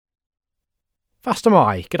Fast am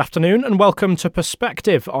I. Good afternoon and welcome to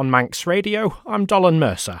Perspective on Manx Radio. I'm Dolan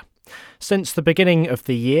Mercer. Since the beginning of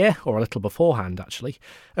the year, or a little beforehand actually,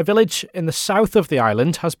 a village in the south of the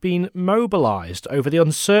island has been mobilised over the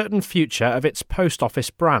uncertain future of its post office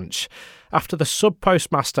branch. After the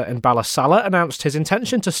sub-postmaster in Ballasalla announced his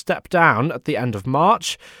intention to step down at the end of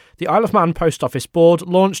March, the Isle of Man Post Office Board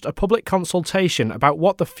launched a public consultation about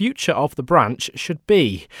what the future of the branch should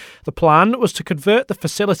be. The plan was to convert the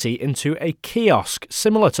facility into a kiosk,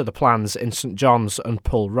 similar to the plans in St John's and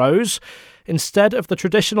Pulrose, instead of the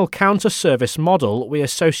traditional counter-service model we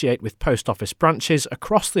associate with post office branches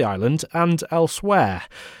across the island and elsewhere.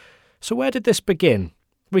 So where did this begin?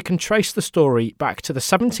 We can trace the story back to the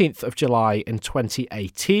 17th of July in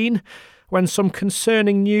 2018, when some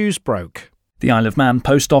concerning news broke. The Isle of Man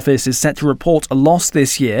Post Office is set to report a loss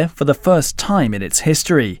this year for the first time in its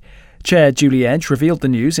history. Chair Julie Edge revealed the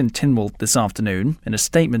news in Tynwald this afternoon in a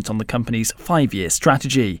statement on the company's 5-year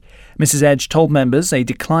strategy. Mrs Edge told members a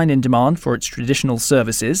decline in demand for its traditional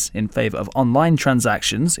services in favour of online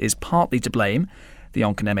transactions is partly to blame. The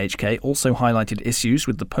Onken MHK also highlighted issues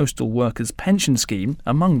with the postal workers' pension scheme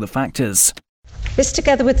among the factors. This,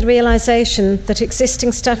 together with the realisation that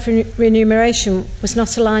existing staff remuneration was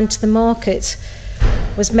not aligned to the market,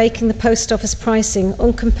 was making the post office pricing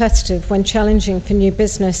uncompetitive when challenging for new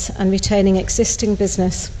business and retaining existing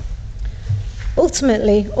business.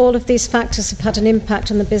 Ultimately, all of these factors have had an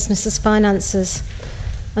impact on the business's finances,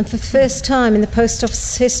 and for the first time in the post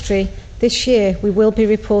office's history, this year we will be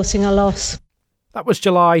reporting a loss. That was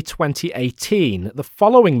July 2018. The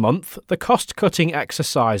following month, the cost-cutting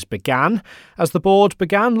exercise began as the board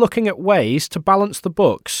began looking at ways to balance the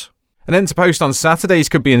books. An end to post on Saturdays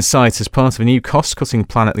could be in sight as part of a new cost-cutting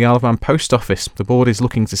plan at the Isle of Man Post Office. The board is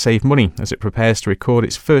looking to save money as it prepares to record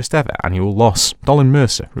its first ever annual loss. Dolan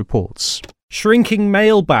Mercer reports. Shrinking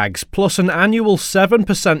mailbags plus an annual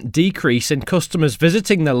 7% decrease in customers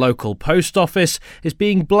visiting their local post office is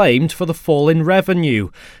being blamed for the fall in revenue.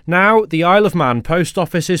 Now, the Isle of Man Post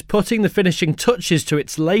Office is putting the finishing touches to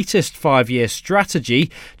its latest 5-year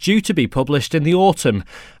strategy, due to be published in the autumn.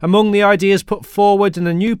 Among the ideas put forward in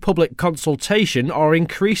a new public consultation are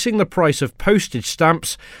increasing the price of postage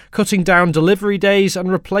stamps, cutting down delivery days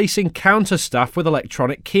and replacing counter staff with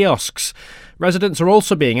electronic kiosks. Residents are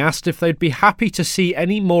also being asked if they'd be happy to see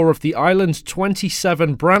any more of the island's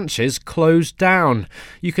 27 branches closed down.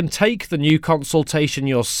 You can take the new consultation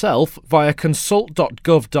yourself via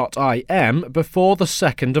consult.gov.im before the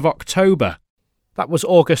 2nd of October. That was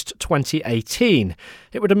August 2018.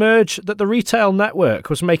 It would emerge that the retail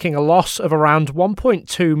network was making a loss of around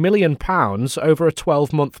 £1.2 million over a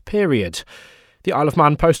 12-month period. The Isle of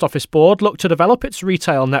Man Post Office Board looked to develop its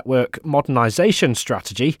retail network modernisation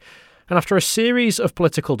strategy, and after a series of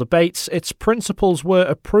political debates, its principles were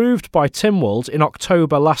approved by Tynwald in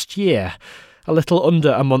October last year. A little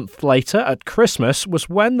under a month later, at Christmas, was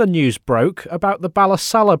when the news broke about the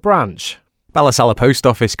Ballasalla branch. Ballasalla Post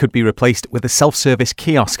Office could be replaced with a self-service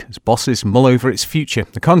kiosk as bosses mull over its future.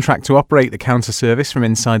 The contract to operate the counter service from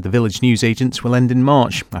inside the village newsagents will end in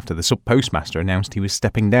March, after the sub-postmaster announced he was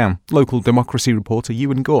stepping down. Local Democracy reporter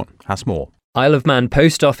Ewan Gorn has more. Isle of Man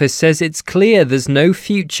Post Office says it's clear there's no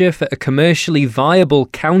future for a commercially viable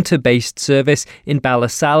counter-based service in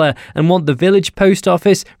Ballasalla and want the village post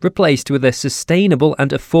office replaced with a sustainable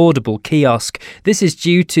and affordable kiosk. This is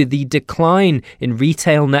due to the decline in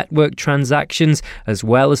retail network transactions as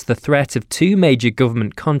well as the threat of 2 major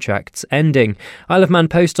government contracts ending. Isle of Man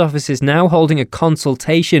Post Office is now holding a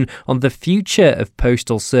consultation on the future of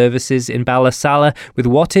postal services in Ballasalla with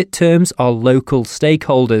what it terms are local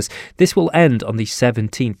stakeholders. This will end on the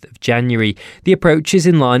 17th of January. The approach is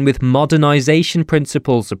in line with modernisation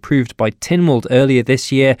principles approved by Tynwald earlier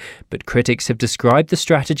this year, but critics have described the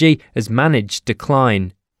strategy as managed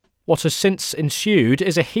decline. What has since ensued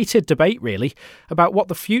is a heated debate, really, about what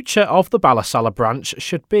the future of the Ballasalla branch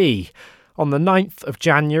should be. On the 9th of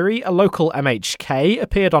January, a local MHK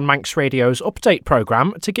appeared on Manx Radio's update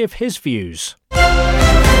programme to give his views.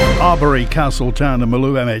 Arbury, Castletown and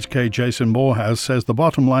Maloo MHK Jason Morehouse says the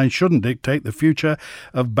bottom line shouldn't dictate the future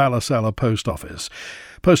of Ballasalla Post Office.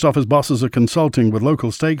 Post office bosses are consulting with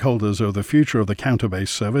local stakeholders over the future of the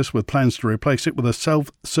counter-based service with plans to replace it with a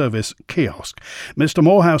self-service kiosk. Mr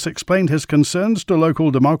Morehouse explained his concerns to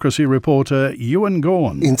local Democracy reporter Ewan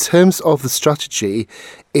Gorn. In terms of the strategy,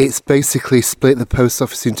 it's basically split the post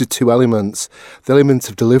office into 2 elements. The element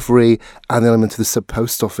of delivery and the element of the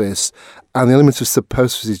sub-post office. And the element of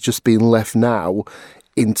sub-post office is just being left now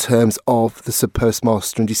in terms of the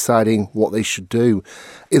sub-postmaster and deciding what they should do.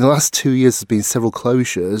 In the last 2 years, there's been several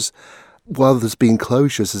closures, While there's been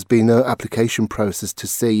closures, there's been no application process to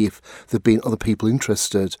see if there have been other people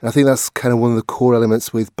interested. And I think that's kind of one of the core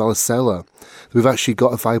elements with Ballasella. We've actually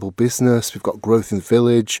got a viable business, we've got growth in the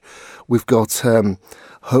village, we've got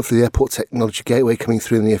hopefully the airport technology gateway coming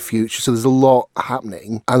through in the near future. So there's a lot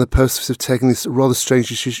happening. And the Post Office have taken this rather strange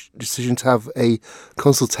decision to have a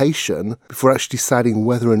consultation before actually deciding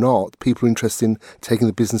whether or not people are interested in taking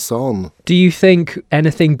the business on. Do you think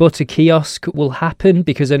anything but a kiosk will happen?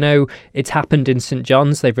 Because I know it's happened in St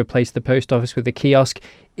John's. They've replaced the post office with a kiosk.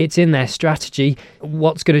 It's in their strategy.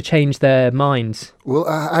 What's going to change their minds? Well,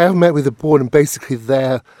 I have met with the board, and basically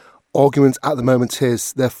their argument at the moment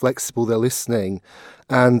is they're flexible, they're listening.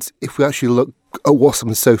 And if we actually look at what's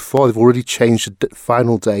happened so far, they've already changed the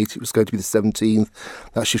final date. It was going to be the 17th.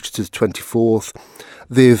 That shifted to the 24th.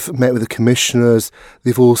 They've met with the commissioners.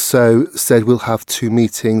 They've also said we'll have 2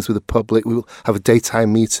 meetings with the public. We'll have a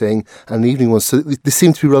daytime meeting and an evening one. So they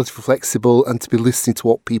seem to be relatively flexible and to be listening to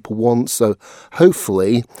what people want. So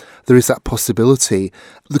hopefully there is that possibility.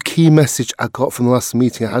 The key message I got from the last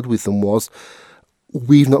meeting I had with them was,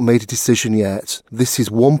 we've not made a decision yet. This is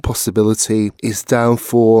one possibility. It's down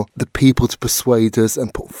for the people to persuade us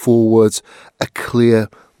and put forward a clear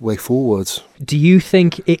way forward. Do you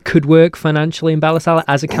think it could work financially in Ballasalla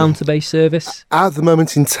as a counter-based service? At the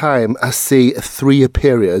moment in time, I see a 3-year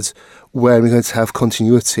period where we're going to have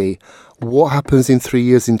continuity. What happens in 3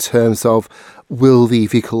 years in terms of will the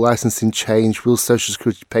vehicle licensing change? Will social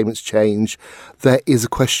security payments change? There is a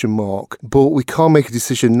question mark. But we can't make a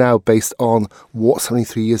decision now based on what's happening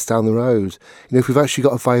 3 years down the road. You know, if we've actually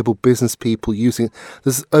got a viable business, people using it,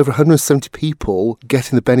 there's over 170 people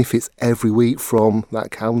getting the benefits every week from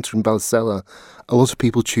that counter in Ballasella. A lot of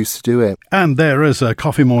people choose to do it. And there is a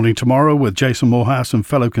coffee morning tomorrow with Jason Morehouse and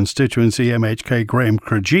fellow constituency MHK Graham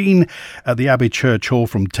Crageen at the Abbey Church Hall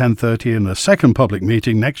from 10:30, and a second public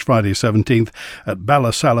meeting next Friday 17th at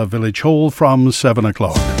Ballasalla Village Hall from 7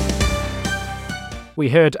 o'clock. We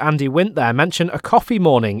heard Andy Wint there mention a coffee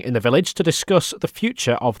morning in the village to discuss the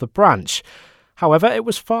future of the branch. However, it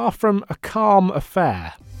was far from a calm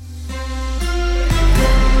affair.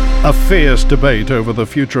 A fierce debate over the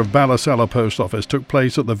future of Ballasalla Post Office took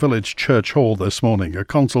place at the village church hall this morning. A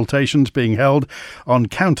consultation's being held on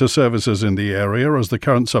counter services in the area as the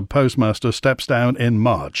current sub-postmaster steps down in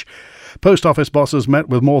March. Post office bosses met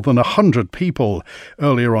with more than 100 people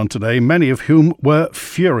earlier on today, many of whom were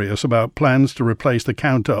furious about plans to replace the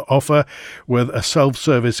counter offer with a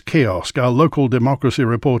self-service kiosk. Our local democracy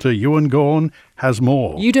reporter Ewan Gorn has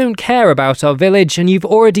more. You don't care about our village and you've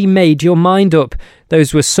already made your mind up.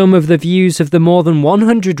 Those were some of the views of the more than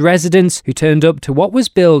 100 residents who turned up to what was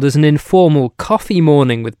billed as an informal coffee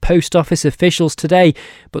morning with post office officials today,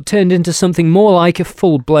 but turned into something more like a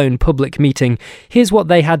full-blown public meeting. Here's what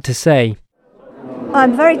they had to say.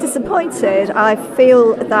 I'm very disappointed. I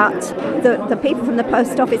feel that the people from the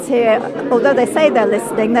post office here, although they say they're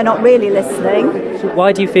listening, they're not really listening. So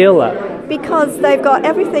why do you feel that? Because they've got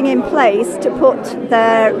everything in place to put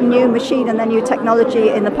their new machine and their new technology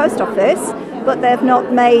in the post office, but they've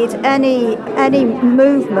not made any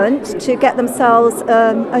movement to get themselves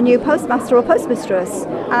a new postmaster or postmistress.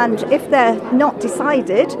 And if they're not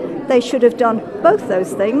decided, they should have done both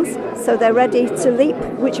those things, so they're ready to leap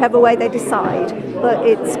whichever way they decide. But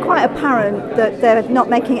it's quite apparent that they're not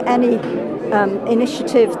making any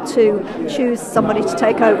initiative to choose somebody to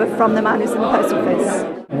take over from the man who's in the post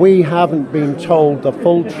office. We haven't been told the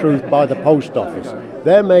full truth by the post office.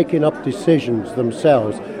 They're making up decisions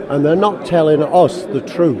themselves and they're not telling us the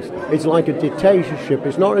truth. It's like a dictatorship,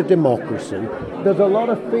 it's not a democracy. There's a lot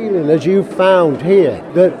of feeling, as you found here,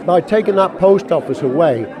 that by taking that post office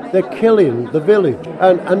away, they're killing the village.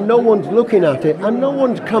 And no one's looking at it and no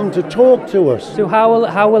one's come to talk to us. So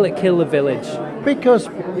how will it kill the village? Because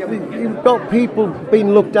you've got people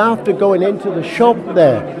being looked after going into the shop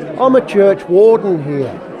there. I'm a church warden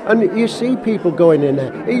here. And you see people going in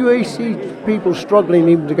there. You see people struggling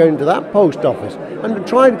even to go into that post office. And to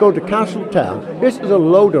try to go to Castletown, this is a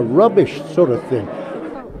load of rubbish sort of thing.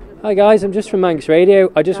 Hi guys, I'm just from Manx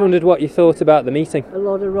Radio. I just wondered what you thought about the meeting. A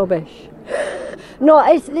load of rubbish. No,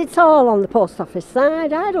 it's all on the post office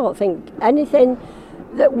side. I don't think anything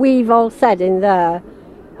that we've all said in there,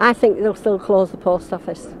 I think they'll still close the post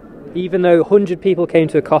office. Even though 100 people came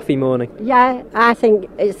to a coffee morning? Yeah, I think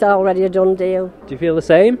it's already a done deal. Do you feel the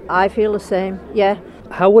same? I feel the same, yeah.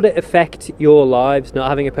 How would it affect your lives not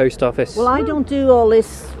having a post office? Well, I don't do all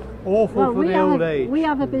this. Awful for the old age. We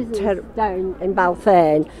have a business down in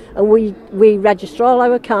Balfane and we register all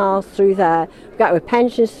our cars through there. We've got our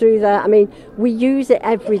pensions through there. I mean, we use it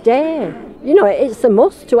every day. You know, it's a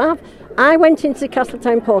must to have. I went into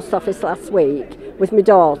Castletown Post Office last week with my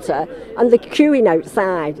daughter, and the queuing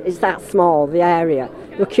outside is that small, the area.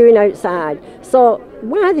 They're queuing outside. So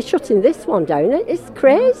why are they shutting this one down? It's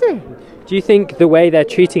crazy. Do you think the way they're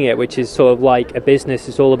treating it, which is sort of like a business,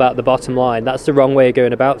 is all about the bottom line, that's the wrong way of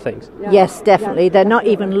going about things? Yes, definitely. They're not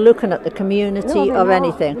even looking at the community or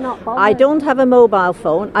anything. I don't have a mobile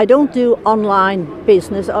phone. I don't do online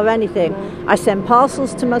business or anything. I send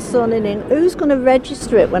parcels to my son in England. Who's going to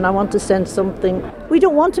register it when I want to send something? We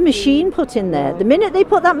don't want a machine put in there. The minute they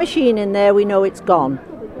put that machine in there, we know it's gone.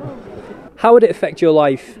 How would it affect your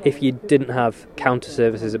life if you didn't have counter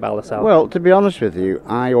services at Ballasalla? Well, to be honest with you,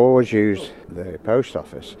 I always use the post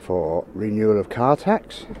office for renewal of car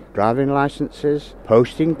tax, driving licences,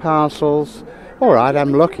 posting parcels. All right,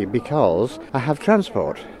 I'm lucky because I have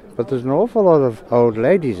transport. But there's an awful lot of old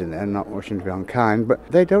ladies in there, not wishing to be unkind, but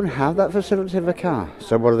they don't have that facility of a car.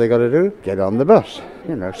 So what have they got to do? Get on the bus.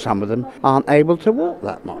 You know, some of them aren't able to walk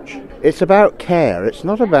that much. It's about care, it's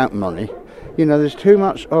not about money. You know, there's too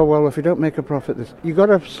much, oh, well, if you don't make a profit, you've got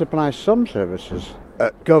to supply some services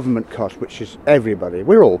at government cost, which is everybody.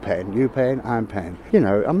 We're all paying. You paying, I'm paying. You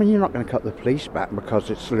know, I mean, you're not going to cut the police back because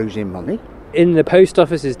it's losing money. In the post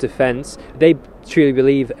office's defence, they truly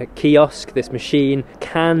believe a kiosk, this machine,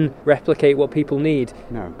 can replicate what people need.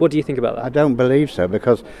 No. What do you think about that? I don't believe so,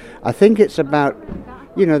 because I think it's about,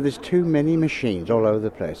 you know, there's too many machines all over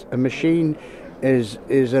the place. A machine is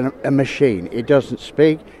a machine. It doesn't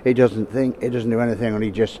speak, it doesn't think, it doesn't do anything, only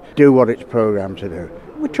just do what it's programmed to do.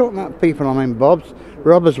 We're talking about people, I mean,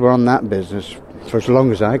 robbers were on that business for as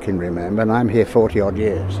long as I can remember, and I'm here 40 odd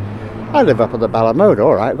years. I live up at the Ballamode,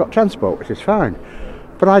 all right, I've got transport, which is fine.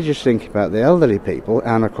 But I just think about the elderly people,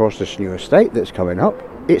 and of course this new estate that's coming up.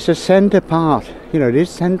 It's a centre part, you know, it is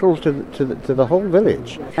central to the whole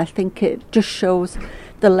village. I think it just shows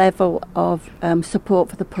the level of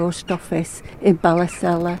support for the post office in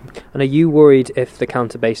Ballasalla. And are you worried if the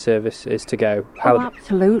counter-based service is to go?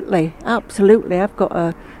 Absolutely. I've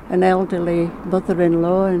got an elderly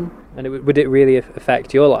mother-in-law. And would it really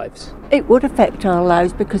affect your lives? It would affect our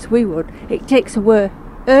lives because it takes away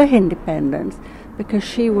her independence because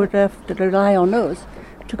she would have to rely on us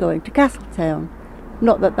to go into Castletown.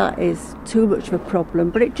 Not that is too much of a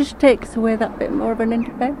problem, but it just takes away that bit more of an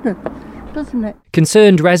independence, doesn't it?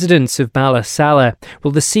 Concerned residents of Ballasalla.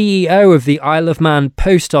 Well, the CEO of the Isle of Man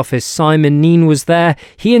Post Office, Simon Neen, was there.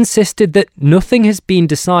 He insisted that nothing has been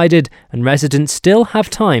decided and residents still have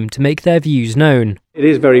time to make their views known. It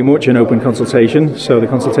is very much an open consultation, so the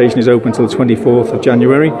consultation is open till the 24th of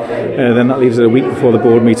January. Then that leaves it a week before the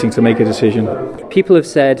board meeting to make a decision. People have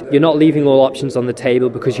said you're not leaving all options on the table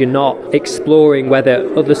because you're not exploring whether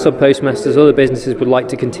other sub-postmasters, other businesses would like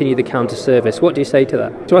to continue the counter service. What do you say to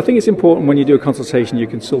that? So I think it's important when you do a consultation you're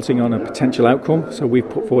consulting on a potential outcome, so we've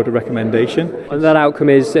put forward a recommendation. And that outcome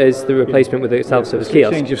is the replacement with a self-service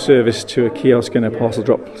kiosk? Change of service to a kiosk and a parcel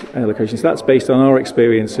drop location. So that's based on our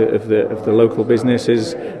experience of the local business.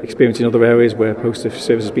 Experience in other areas where post office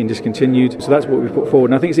service has been discontinued. So that's what we put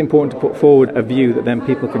forward. And I think it's important to put forward a view that then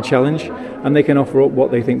people can challenge and they can offer up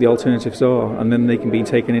what they think the alternatives are, and then they can be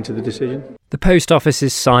taken into the decision. The post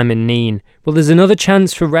office's Simon Neen. Well, there's another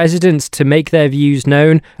chance for residents to make their views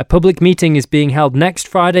known. A public meeting is being held next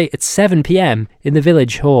Friday at 7 p.m. in the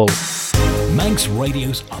Village Hall. Manx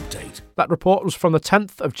Radio's update. That report was from the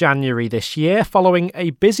 10th of January this year, following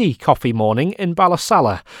a busy coffee morning in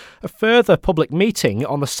Ballasalla. A further public meeting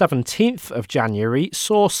on the 17th of January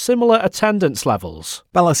saw similar attendance levels.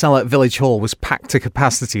 Ballasalla Village Hall was packed to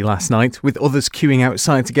capacity last night, with others queuing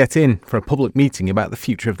outside to get in for a public meeting about the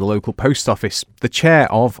future of the local post office. The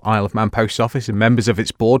chair of Isle of Man Post Office and members of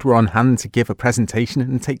its board were on hand to give a presentation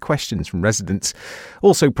and take questions from residents.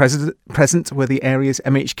 Also present were the area's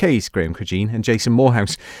MHKs, Graham Crageen and Jason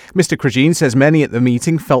Morehouse. Mr Crageen says many at the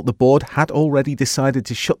meeting felt the board had already decided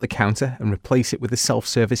to shut the counter and replace it with a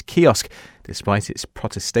self-service kiosk, despite its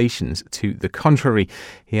protestations to the contrary.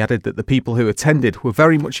 He added that the people who attended were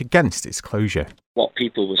very much against its closure. What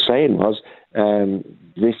people were saying was,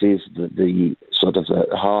 this is the sort of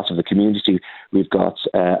the heart of the community. We've got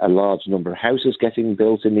a large number of houses getting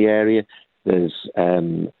built in the area. There's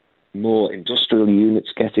more industrial units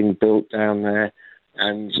getting built down there,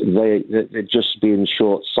 and they're just being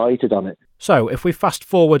short-sighted on it. So, if we fast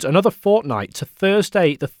forward another fortnight to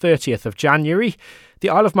Thursday the 30th of January, the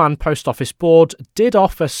Isle of Man Post Office Board did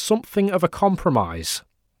offer something of a compromise.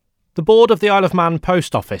 The board of the Isle of Man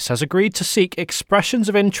Post Office has agreed to seek expressions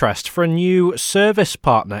of interest for a new service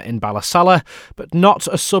partner in Ballasalla, but not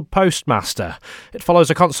a sub-postmaster. It follows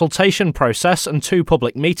a consultation process and 2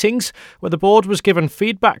 public meetings, where the board was given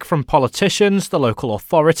feedback from politicians, the local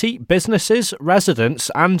authority, businesses, residents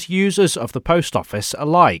and users of the post office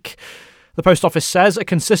alike. The Post Office says a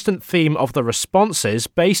consistent theme of the responses,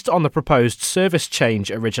 based on the proposed service change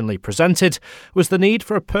originally presented, was the need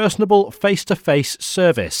for a personable face-to-face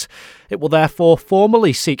service. It will therefore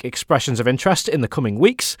formally seek expressions of interest in the coming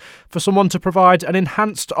weeks for someone to provide an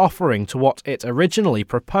enhanced offering to what it originally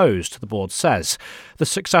proposed, the board says. The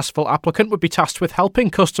successful applicant would be tasked with helping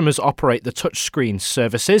customers operate the touchscreen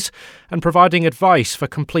services and providing advice for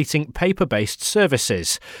completing paper-based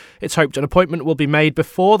services. It's hoped an appointment will be made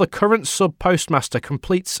before the current sub-postmaster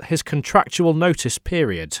completes his contractual notice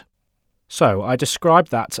period. So I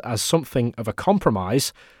described that as something of a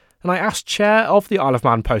compromise, and I asked Chair of the Isle of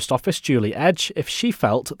Man Post Office, Julie Edge, if she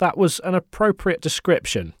felt that was an appropriate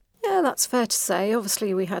description. Yeah, that's fair to say.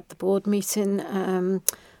 Obviously, we had the board meeting.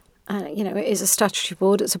 It is a statutory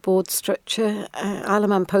board. It's a board structure. Isle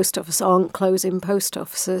of Man Post Office aren't closing post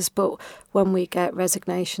offices, but when we get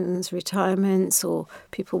resignations, retirements, or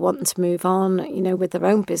people wanting to move on, with their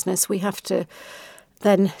own business, we have to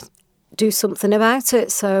then do something about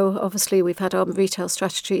it. So obviously, we've had our retail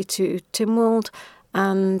strategy to Tynwald,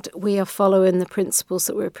 and we are following the principles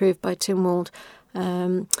that were approved by Tynwald.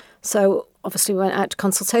 So obviously we went out to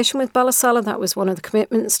consultation with Ballasalla. That was one of the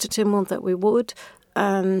commitments to Tynwald that we would.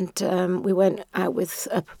 And we went out with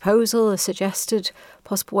a proposal, a suggested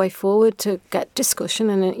possible way forward to get discussion.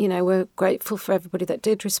 And, we're grateful for everybody that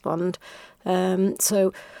did respond.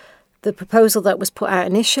 So the proposal that was put out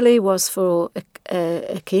initially was for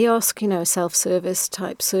a kiosk, a self-service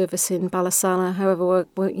type service in Ballasalla. However,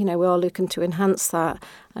 we are looking to enhance that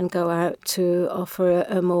and go out to offer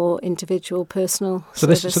a more individual, personal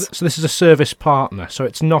service. So this is a service partner. So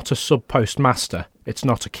it's not a sub-postmaster. It's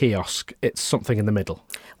not a kiosk. It's something in the middle.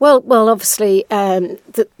 Well, obviously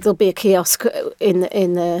there'll be a kiosk in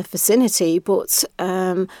the vicinity, but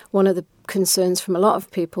one of the concerns from a lot of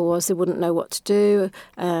people was they wouldn't know what to do,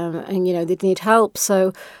 and they'd need help.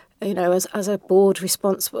 So, as a board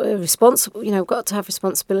responsible, we've got to have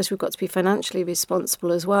responsibility. We've got to be financially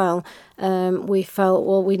responsible as well. We felt,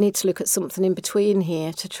 well, we need to look at something in between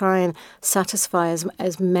here to try and satisfy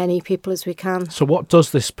as many people as we can. So, what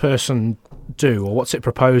does this person do, or what's it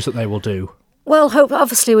proposed that they will do? Well,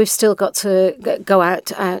 obviously we've still got to go out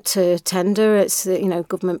to tender. It's the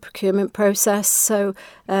government procurement process, so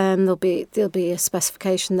there'll be a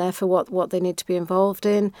specification there for what they need to be involved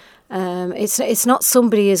in. It's not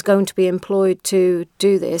somebody is going to be employed to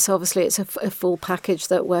do this. Obviously, it's a full package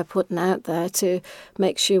that we're putting out there to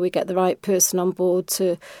make sure we get the right person on board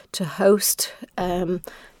to host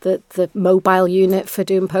the mobile unit for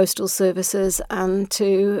doing postal services and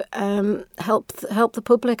to help the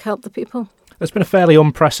public, help the people. There's been a fairly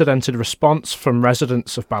unprecedented response from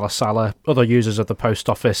residents of Ballasalla, other users of the post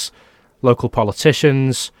office, local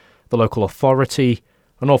politicians, the local authority,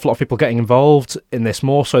 an awful lot of people getting involved in this,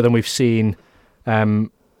 more so than we've seen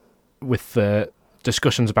with the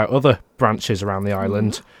discussions about other branches around the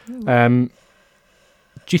island. Do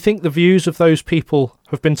you think the views of those people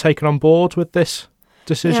have been taken on board with this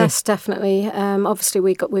decision? Yes, definitely. Obviously,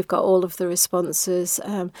 we've got all of the responses.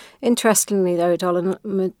 Interestingly, though, Dolan,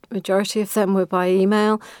 majority of them were by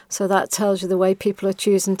email, so that tells you the way people are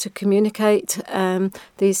choosing to communicate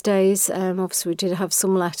these days. Obviously, we did have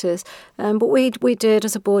some letters, but we did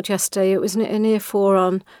as a board yesterday. It was a near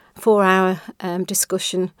 4-hour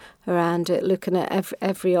discussion around it, looking at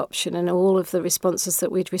every option and all of the responses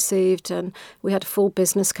that we'd received, and we had a full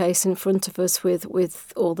business case in front of us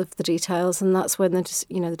with all of the details, and that's when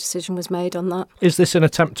the decision was made on that. Is this an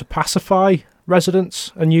attempt to pacify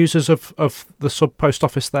residents and users of the sub-post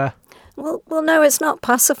office there? Well, no, it's not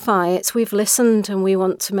pacify. It's we've listened, and we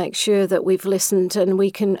want to make sure that we've listened and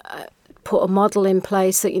we can put a model in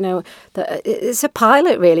place that, that it's a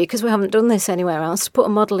pilot really, because we haven't done this anywhere else, to put a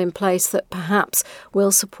model in place that perhaps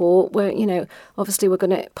will support where, obviously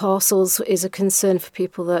parcels is a concern for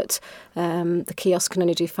people that the kiosk can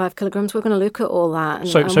only do 5 kilograms. We're going to look at all that.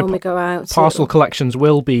 And when we go out, parcel collections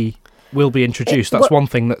will be introduced. That's one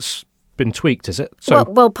thing that's been tweaked, is it? So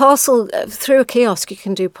well, parcel through a kiosk you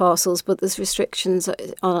can do parcels, but there's restrictions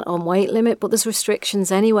on weight limit. But there's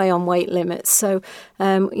restrictions anyway on weight limits. So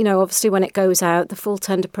obviously when it goes out, the full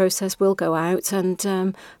tender process will go out,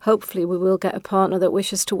 and hopefully we will get a partner that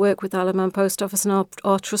wishes to work with Isle of Man Post Office and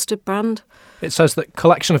our trusted brand. It says that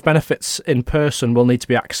collection of benefits in person will need to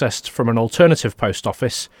be accessed from an alternative post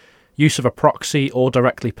office, use of a proxy, or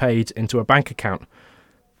directly paid into a bank account.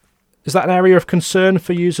 Is that an area of concern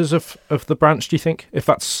for users of the branch, do you think? If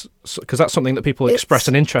that's because that's something that people express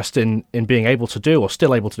an interest in being able to do or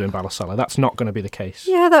still able to do in Ballasalla. That's not going to be the case.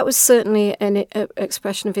 Yeah, that was certainly an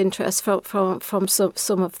expression of interest from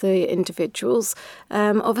some of the individuals.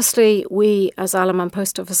 Obviously, we as Isle of Man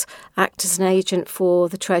Post Office act as an agent for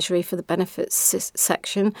the Treasury for the benefits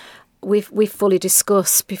section. We've fully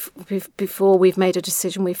discussed, before we've made a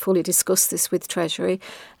decision, we've fully discussed this with Treasury.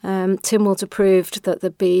 Tynwald approved that there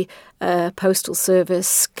be a postal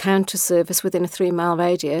service, counter service within a 3-mile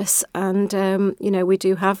radius. And, we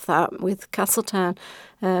do have that with Castletown.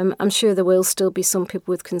 I'm sure there will still be some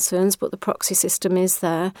people with concerns, but the proxy system is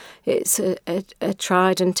there. It's a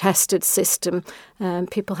tried and tested system.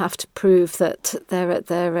 People have to prove that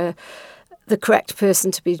they're the correct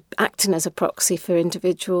person to be acting as a proxy for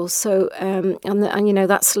individuals. So,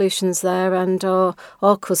 that solution's there, and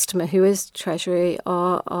our customer, who is Treasury,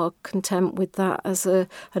 are content with that as an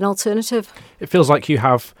alternative. It feels like you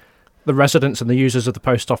have the residents and the users of the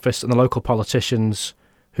post office and the local politicians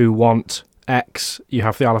who want X. You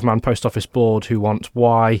have the Isle of Man Post Office Board who want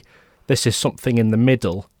Y. This is something in the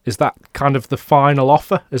middle. Is that kind of the final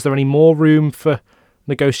offer? Is there any more room for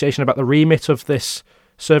negotiation about the remit of this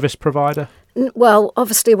service provider? Well,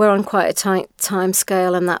 obviously we're on quite a tight time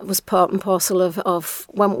scale, and that was part and parcel of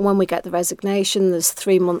when we get the resignation. There's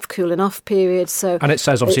 3-month cooling off period. So, and it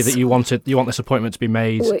says obviously that you want this appointment to be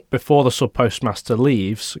made before the sub postmaster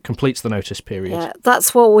leaves, completes the notice period. Yeah,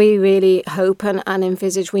 that's what we really hope and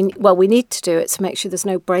envisage. We need to do it to make sure there's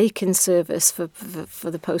no break in service for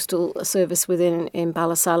the postal service in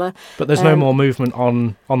Ballasalla. But there's no more movement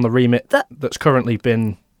on the remit that's currently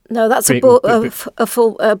been. No, that's a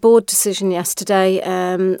full board decision yesterday,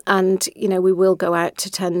 and we will go out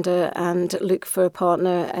to tender and look for a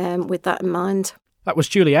partner with that in mind. That was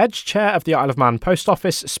Julie Edge, Chair of the Isle of Man Post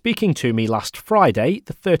Office, speaking to me last Friday,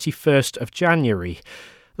 the 31st of January.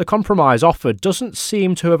 The compromise offered doesn't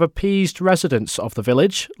seem to have appeased residents of the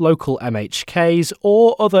village, local MHKs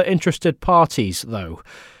or other interested parties, though.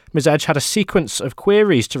 Ms Edge had a sequence of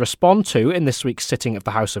queries to respond to in this week's sitting of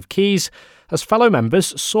the House of Keys, as fellow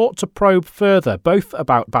members sought to probe further both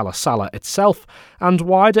about Ballasalla itself and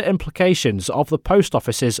wider implications of the post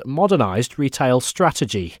office's modernised retail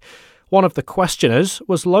strategy. One of the questioners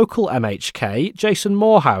was local MHK Jason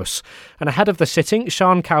Morehouse, and ahead of the sitting,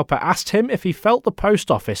 Sian Cowper asked him if he felt the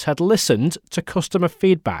post office had listened to customer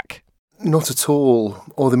feedback. Not at all,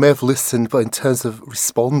 or they may have listened, but in terms of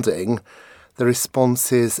responding, the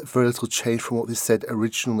response is very little change from what they said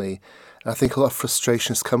originally. And I think a lot of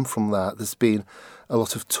frustration has come from that. There's been a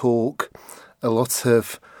lot of talk, a lot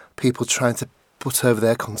of people trying to put over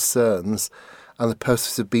their concerns, and the post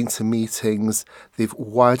office have been to meetings, they've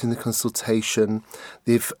widened the consultation,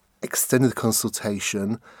 they've extended the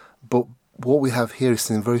consultation, but what we have here is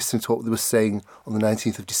something very similar to what they were saying on the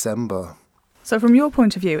 19th of December. So from your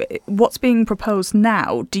point of view, what's being proposed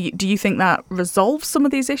now, do you think that resolves some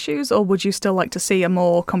of these issues, or would you still like to see a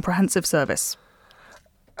more comprehensive service?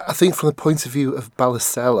 I think from the point of view of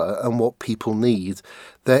Ballasalla and what people need,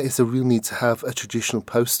 there is a real need to have a traditional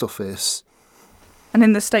post office. And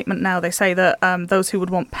in this statement now, they say that those who would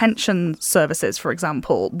want pension services, for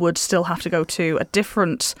example, would still have to go to a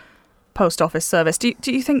different post office service. Do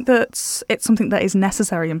you think that it's something that is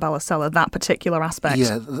necessary in Ballasalla, that particular aspect?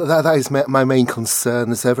 Yeah, that is my main concern.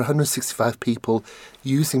 There's over 165 people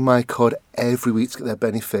using my card every week to get their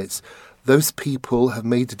benefits. Those people have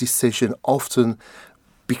made a decision, often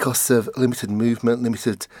because of limited movement,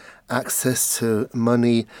 limited access to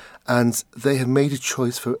money, and they have made a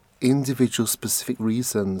choice for individual specific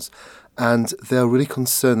reasons. And they're really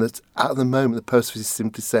concerned that at the moment the post office is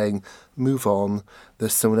simply saying, move on,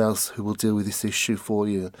 there's someone else who will deal with this issue for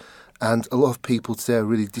you. And a lot of people today are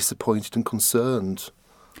really disappointed and concerned.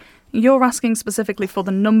 You're asking specifically for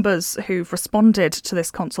the numbers who've responded to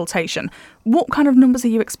this consultation. What kind of numbers are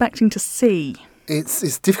you expecting to see?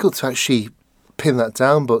 It's difficult to actually pin that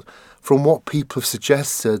down, but from what people have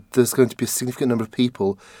suggested, there's going to be a significant number of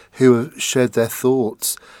people who have shared their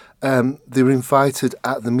thoughts. They were invited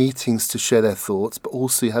at the meetings to share their thoughts, but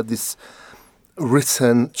also you had this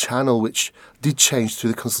written channel which did change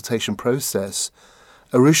through the consultation process.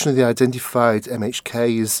 Originally they identified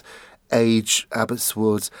MHKs, Age,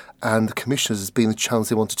 Abbotswood and the commissioners as being the channels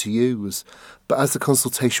they wanted to use. But as the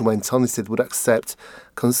consultation went on, they said they would accept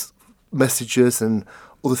messages and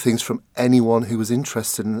other things from anyone who was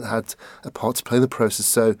interested and had a part to play in the process.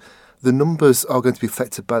 So the numbers are going to be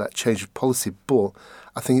affected by that change of policy, but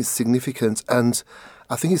I think it's significant, and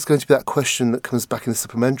I think it's going to be that question that comes back in the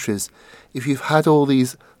supplementaries. If you've had all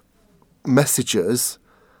these messages,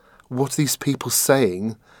 what are these people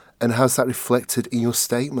saying, and how's that reflected in your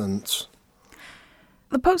statement?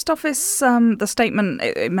 The Post Office, the statement,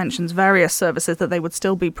 it mentions various services that they would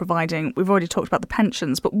still be providing. We've already talked about the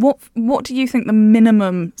pensions, but what do you think the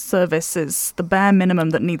minimum service is, the bare minimum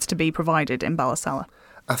that needs to be provided in Ballasalla?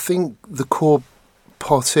 I think the core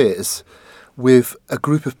part is, with a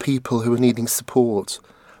group of people who are needing support,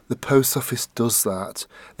 the Post Office does that.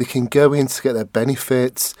 They can go in to get their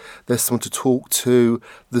benefits, there's someone to talk to,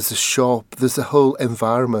 there's a shop, there's a whole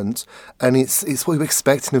environment, and it's what you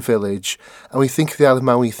expect in a village. And when you think of the Isle of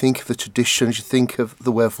Man, when you think of the traditions, you think of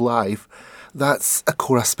the way of life, that's a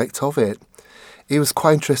core aspect of it. It was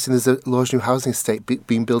quite interesting, there's a large new housing estate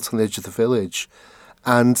being built on the edge of the village,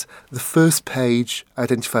 and the first page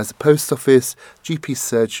identifies the post office, GP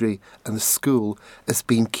surgery and the school as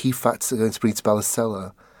being key factors that are going to bring to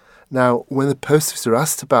Ballasalla. Now, when the post office are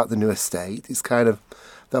asked about the new estate, it's kind of,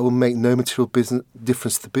 that will make no material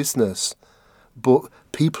difference to the business. But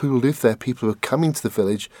people who live there, people who are coming to the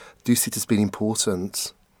village, do see it as being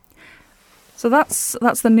important. So that's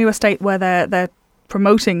the new estate where they're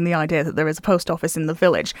promoting the idea that there is a post office in the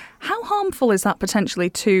village. How harmful is that potentially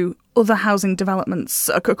to other housing developments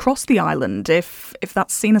across the island if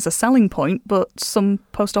that's seen as a selling point, but some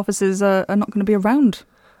post offices are not going to be around?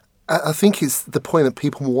 I think it's the point that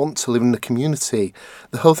people want to live in the community.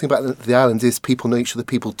 The whole thing about the island is people know each other,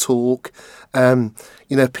 people talk.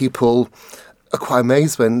 People are quite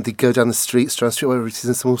amazed when they go down the street, Strand Street, wherever it is,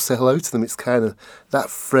 and someone will say hello to them. It's kind of that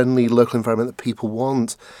friendly local environment that people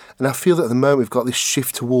want. And I feel that at the moment we've got this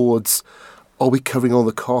shift towards, are we covering all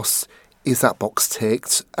the costs? Is that box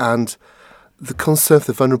ticked? And the concern for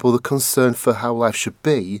the vulnerable, the concern for how life should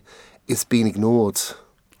be, is being ignored.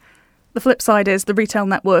 The flip side is the retail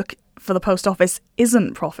network for the post office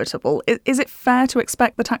isn't profitable. Is it fair to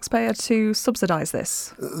expect the taxpayer to subsidise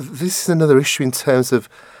this? This is another issue in terms of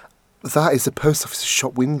that is the post office's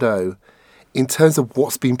shop window. In terms of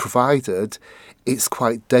what's being provided, it's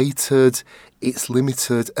quite dated, it's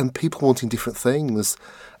limited, and people wanting different things.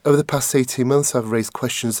 Over the past 18 months, I've raised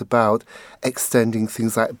questions about extending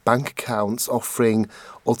things like bank accounts, offering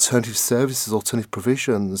alternative services, alternative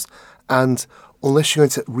provisions, and unless you're going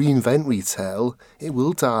to reinvent retail, it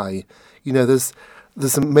will die. There's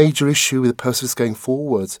a major issue with the post office going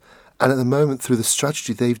forward. And at the moment, through the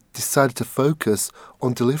strategy, they've decided to focus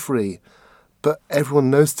on delivery. But everyone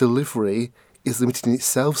knows delivery is limited in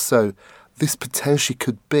itself. So this potentially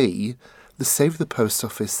could be the save of the post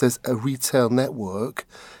office. There's a retail network.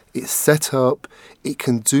 It's set up. It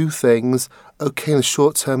can do things. Okay, in the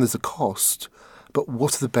short term, there's a cost. But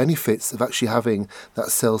what are the benefits of actually having that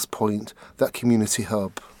sales point, that community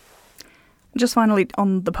hub? Just finally,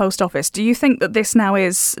 on the post office, do you feel that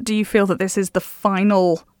this is the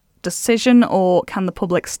final decision, or can the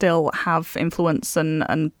public still have influence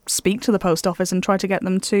and speak to the post office and try to get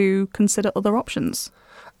them to consider other options?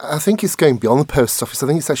 I think it's going beyond the post office. I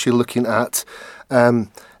think it's actually looking at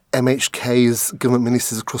MHK's government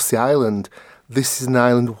ministers across the island. This is an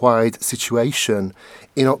island-wide situation.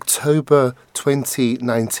 In October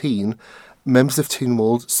 2019, members of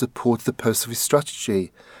Tynwald supported the post office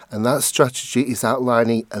strategy, and that strategy is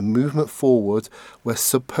outlining a movement forward where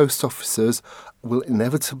sub-post offices will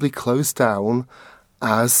inevitably close down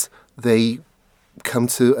as they come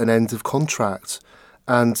to an end of contract.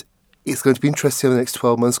 And it's going to be interesting in the next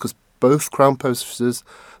 12 months because both Crown post offices,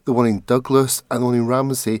 the one in Douglas and the one in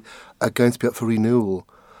Ramsey, are going to be up for renewal.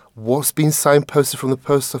 What's been signposted from the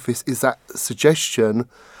post office is that suggestion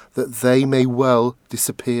that they may well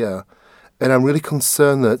disappear. And I'm really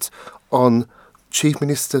concerned that on Chief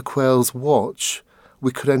Minister Quayle's watch,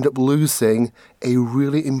 we could end up losing a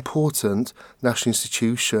really important national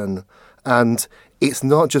institution. And it's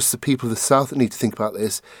not just the people of the south that need to think about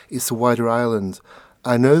this, it's the wider island.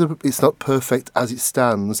 I know that it's not perfect as it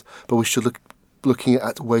stands, but we should looking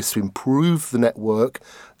at ways to improve the network,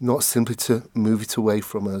 not simply to move it away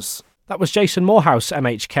from us. That was Jason Morehouse,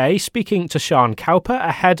 MHK, speaking to Sian Cowper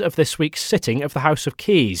ahead of this week's sitting of the House of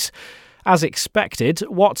Keys. As expected,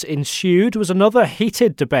 what ensued was another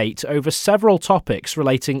heated debate over several topics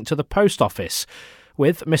relating to the post office,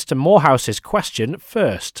 with Mr Morehouse's question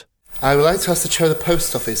first. I would like to ask the Chair of the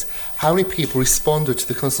Post Office how many people responded to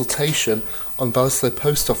the consultation on Ballasalla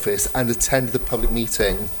Post Office and attended the public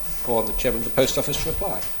meeting. For the Chairman of the Post Office to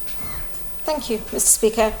reply. Thank you, Mr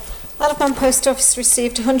Speaker. Isle of Man Post Office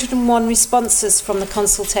received 101 responses from the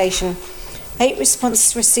consultation. 8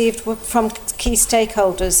 responses received were from key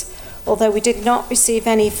stakeholders, although we did not receive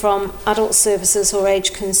any from adult services or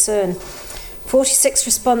age concern. 46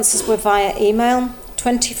 responses were via email,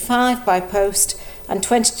 25 by post, and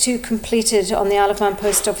 22 completed on the Isle of Man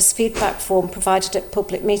Post Office feedback form provided at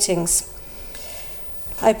public meetings.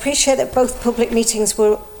 I appreciate that both public meetings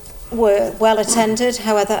were well attended.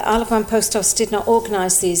 However, Isle of Man Post Office did not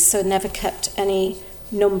organise these, so never kept any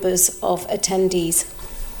numbers of attendees.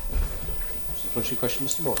 Supplementary question,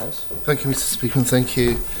 Mr. Morehouse. Thank you, Mr. Speaker, and thank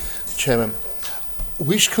you, Chairman.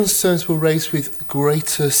 Which concerns were raised with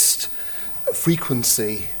greatest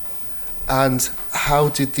frequency, and how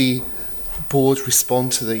did the board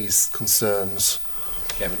respond to these concerns?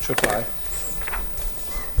 Chairman, to reply.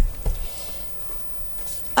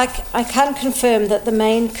 I can confirm that the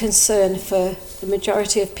main concern for the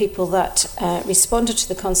majority of people that responded to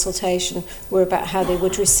the consultation were about how they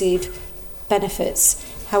would receive benefits.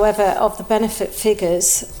 However, of the benefit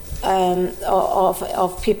figures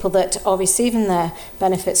of people that are receiving their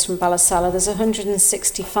benefits from Ballasalla, there's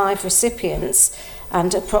 165 recipients,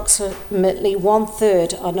 and approximately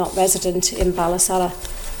 1/3 are not resident in Ballasalla.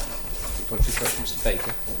 Mr.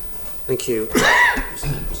 Baker. Thank you,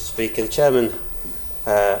 Mr. Speaker. The Chairman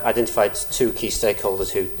identified 2 key stakeholders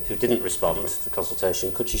who didn't respond to the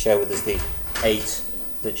consultation. Could she share with us the 8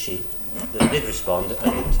 that did respond,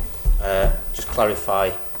 and just clarify,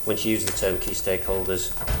 when she used the term key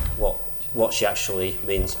stakeholders, what she actually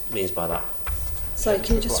means by that? Sorry,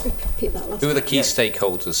 can you just repeat that last? Who are the key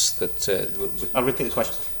stakeholders that... I'll repeat the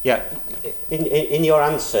question. Yeah, in your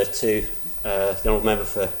answer to the Honourable Member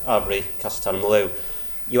for Arbury, Castletown and Maloo,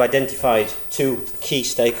 you identified 2 key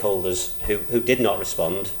stakeholders who did not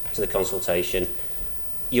respond to the consultation.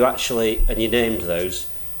 You actually, and you named those,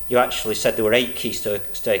 you actually said there were 8 key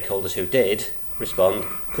stakeholders who did respond.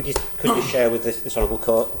 Could you share with this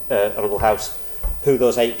Honourable House who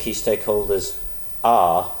those 8 key stakeholders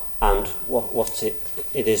are, and what it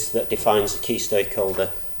is that defines a key stakeholder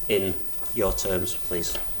in your terms,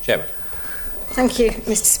 please? Chairman. Thank you,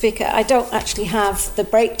 Mr. Speaker. I don't actually have the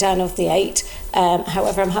breakdown of the 8.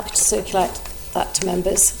 However, I'm happy to circulate that to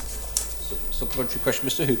members. Supplementary question,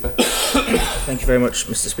 Mr. Hooper. Thank you very much,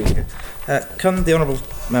 Mr. Speaker. Can the Honourable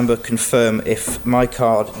Member confirm if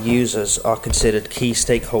MyCard users are considered key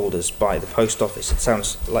stakeholders by the Post Office? It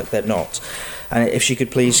sounds like they're not. And if she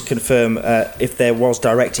could please confirm if there was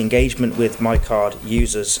direct engagement with MyCard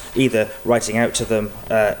users, either writing out to them,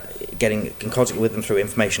 getting in contact with them through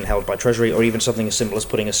information held by Treasury, or even something as simple as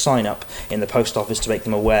putting a sign up in the Post Office to make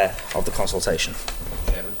them aware of the consultation.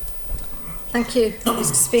 Chairman. Thank you,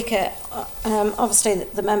 Mr. Speaker. Obviously,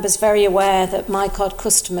 the member's very aware that MyCard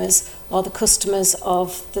customers are the customers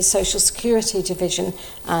of the Social Security Division,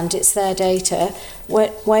 and it's their data.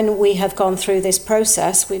 When we have gone through this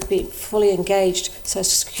process, we've been fully engaged Social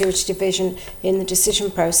Security Division in the decision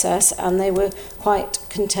process, and they were quite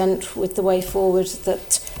content with the way forward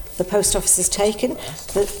that the Post Office has taken.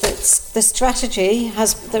 The strategy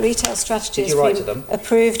the retail strategy has been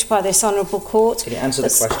approved by this Honourable Court. Can you answer the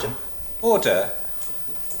question? Order.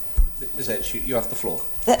 Ms. Edge, you have the floor.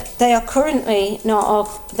 They are currently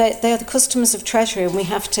not. They are the customers of Treasury, and we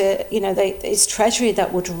have to. It's Treasury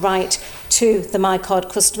that would write to the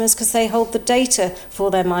MyCard customers because they hold the data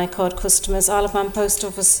for their MyCard customers. Isle of Man Post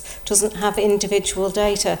Office doesn't have individual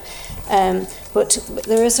data, but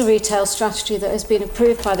there is a retail strategy that has been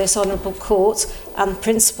approved by this Honourable Court, and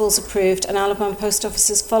principles approved, and Isle of Man Post Office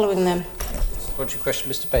is following them. What's your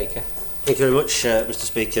question, Mr. Baker? Thank you very much, Mr.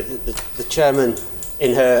 Speaker. The Chairman,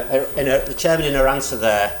 in her answer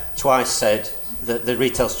there, twice said that the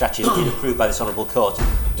retail strategy has been approved by this Honourable Court.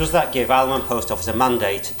 Does that give Isle of Man Post Office a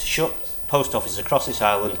mandate to shut post offices across this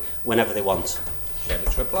island whenever they want? Chairman,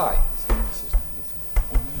 to reply.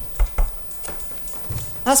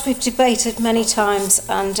 As we've debated many times,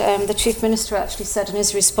 and the Chief Minister actually said in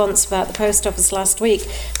his response about the Post Office last week,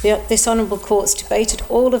 this Honourable Court's debated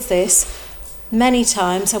all of this many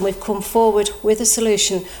times, and we've come forward with a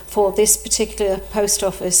solution for this particular post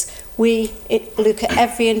office. We look at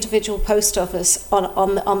every individual post office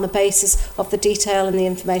on the basis of the detail and the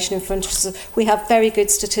information in front of us. We have very good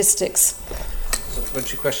statistics.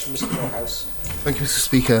 Supplementary question, Mr. Morehouse. Thank you, Mr.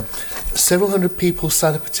 Speaker. Several hundred people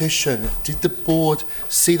signed a petition. Did the board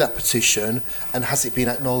see that petition, and has it been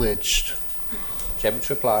acknowledged? Chairman,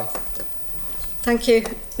 to reply. Thank you,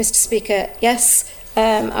 Mr. Speaker. Yes,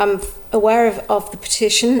 I'm aware of the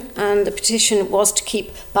petition, and the petition was to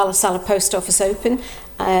keep Ballasalla Post Office open,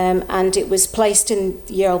 and it was placed in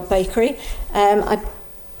the Year Old Bakery.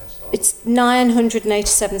 It's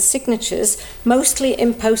 987 signatures, mostly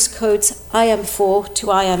in postcodes IM4 to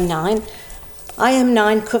IM9.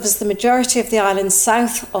 IM9 covers the majority of the island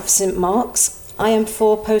south of St Mark's.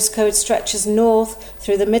 IM4 postcode stretches north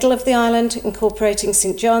through the middle of the island, incorporating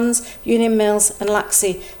St John's, Union Mills and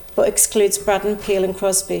Laxey, but excludes Braddon, Peel and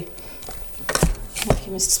Crosby. Thank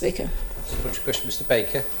you, Mr. Speaker. Question, Mr.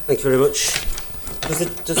 Baker. Thank you very much.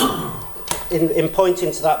 in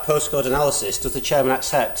pointing to that postcode analysis, does the Chairman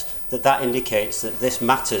accept that that indicates that this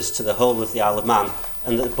matters to the whole of the Isle of Man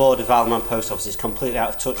and that the Board of Isle of Man Post Office is completely out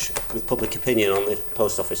of touch with public opinion on the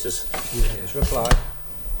post offices? Yes, reply.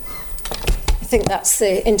 I think that's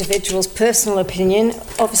the individual's personal opinion.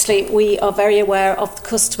 Obviously, we are very aware of the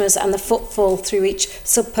customers and the footfall through each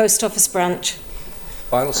sub-post office branch.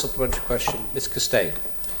 Final supplementary question, Ms Costain.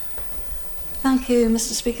 Thank you,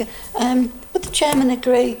 Mr Speaker. Would the Chairman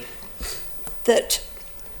agree that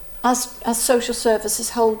as social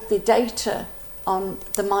services hold the data on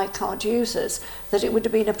the MyCard users, that it would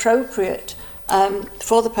have been appropriate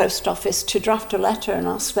for the Post Office to draft a letter and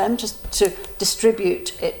ask them to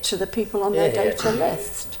distribute it to the people on their data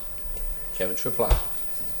list? Chairman to reply.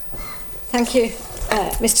 Thank you,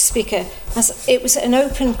 Mr Speaker. As it was an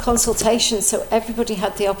open consultation, so everybody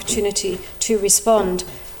had the opportunity to respond.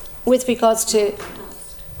 With regards to...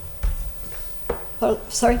 Well,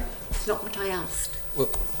 sorry? It's not what I asked.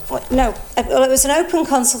 No, well, it was an open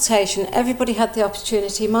consultation. Everybody had the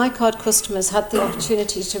opportunity. MyCard customers had the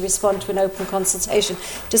opportunity to respond to an open consultation.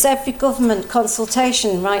 Does every government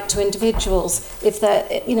consultation write to individuals if they're,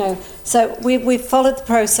 So we've followed the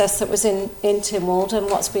process that was in Tynwald and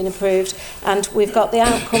what's been approved, and we've got the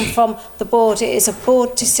outcome from the board. It is a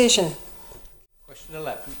board decision. Question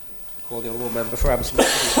 11. Call the Honourable Member for Amesbury.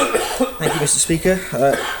 Thank you, Mr Speaker.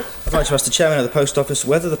 I'd like to ask the Chairman of the Post Office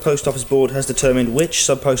whether the Post Office Board has determined which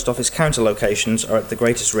sub-post office counter locations are at the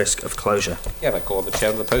greatest risk of closure. Yeah, I call on the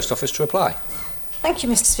Chairman of the Post Office to reply. Thank you,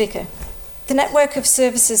 Mr Speaker. The network of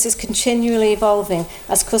services is continually evolving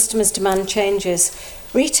as customers' demand changes.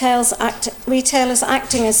 Retailers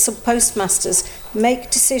acting as sub-postmasters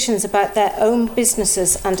make decisions about their own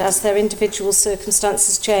businesses and as their individual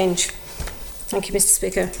circumstances change. Thank you, Mr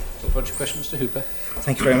Speaker. Question, Mr Hooper.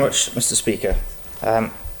 Thank you very much, Mr Speaker.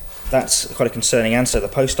 That's quite a concerning answer. The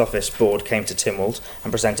Post Office Board came to Tynwald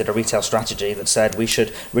and presented a retail strategy that said we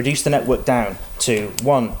should reduce the network down to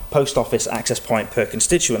one post office access point per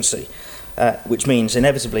constituency, which means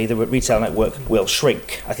inevitably the retail network will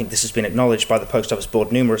shrink. I think this has been acknowledged by the Post Office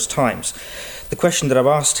Board numerous times. The question that I've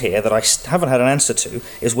asked here that I haven't had an answer to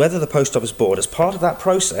is whether the Post Office Board, as part of that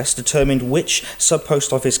process, determined which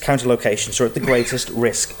sub-post office counter locations are at the greatest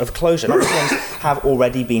risk of closure. Not which ones have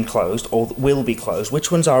already been closed or will be closed,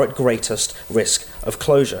 which ones are at greatest risk of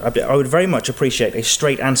closure. I would very much appreciate a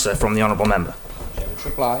straight answer from the Honourable Member. Chairman to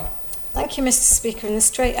reply. Thank you, Mr Speaker. And the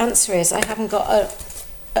straight answer is I haven't got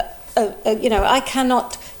I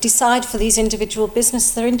cannot decide for these individual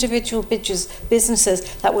businesses. They're individual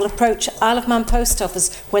businesses that will approach Isle of Man Post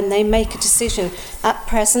Office when they make a decision. At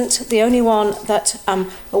present, the only one that I'm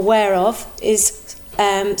aware of is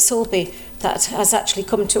Sulby that has actually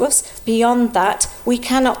come to us. Beyond that, we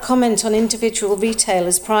cannot comment on individual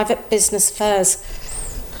retailers' private business affairs.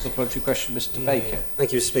 Supplementary question, Mr Baker.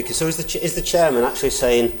 Thank you, Mr Speaker. So is the Chairman actually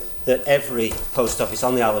saying that every post office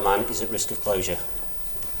on the Isle of Man is at risk of closure?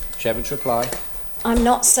 Chairman to reply. I'm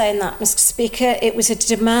not saying that, Mr Speaker. It was a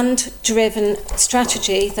demand-driven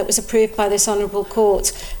strategy that was approved by this Honourable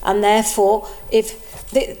Court, and therefore, if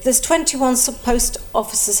there's 21 sub-post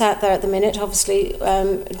officers out there at the minute, obviously,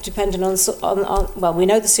 depending on, well, we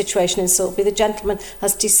know the situation in Sulby. The gentleman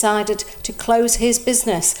has decided to close his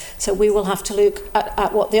business, so we will have to look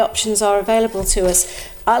at what the options are available to us.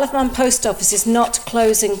 Isle of Man Post Office is not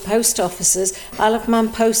closing post offices. Isle of Man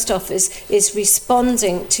Post Office is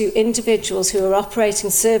responding to individuals who are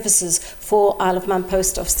operating services for Isle of Man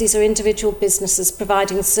Post Office. These are individual businesses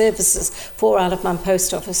providing services for Isle of Man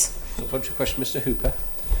Post Office. Supplementary question, Mr Hooper.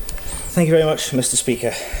 Thank you very much, Mr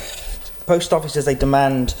Speaker. Post Office is a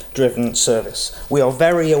demand-driven service. We are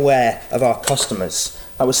very aware of our customers.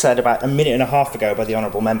 That was said about a minute and a half ago by the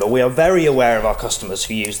Honourable Member. We are very aware of our customers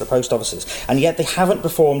who use the post offices, and yet they haven't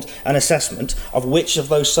performed an assessment of which of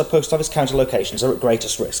those sub-post office counter locations are at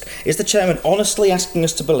greatest risk. Is the Chairman honestly asking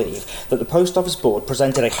us to believe that the Post Office Board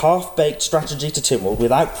presented a half-baked strategy to Tynwald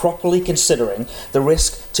without properly considering the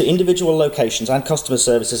risk to individual locations and customer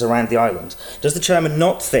services around the island? Does the Chairman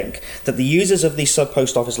not think that the users of these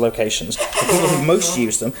sub-post office locations, the people who most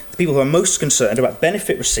use them, the people who are most concerned about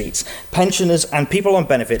benefit receipts, pensioners and people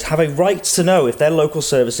on benefit, have a right to know if their local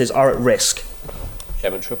services are at risk?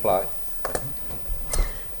 Chairman to reply.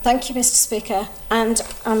 Thank you, Mr Speaker, and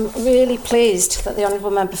I'm really pleased that the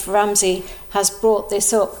Honourable Member for Ramsey has brought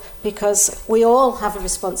this up, because we all have a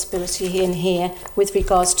responsibility in here with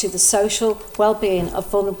regards to the social well-being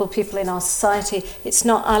of vulnerable people in our society. It's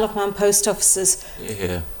not Isle of Man Post Office's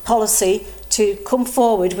policy to come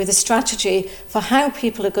forward with a strategy for how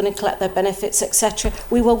people are going to collect their benefits, etc.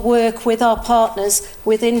 We will work with our partners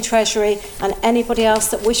within Treasury and anybody else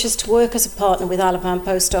that wishes to work as a partner with Isle of Man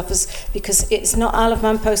Post Office, because it's not Isle of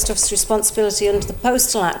Man Post Office's responsibility under the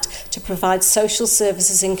Postal Act to provide social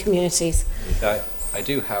services in communities. I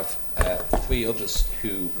do have 3 others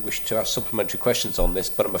who wish to ask supplementary questions on this,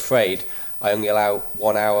 but I'm afraid I only allow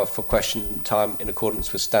 1 hour for question time in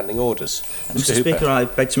accordance with standing orders. Mr. Speaker, I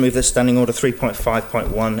beg to move that Standing Order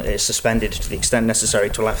 3.5.1 is suspended to the extent necessary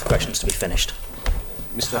to allow for questions to be finished.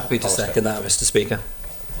 Mr. Happy to second that, Mr. Speaker.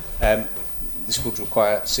 This would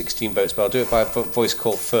require 16 votes, but I'll do it by voice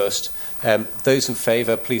call first. Those in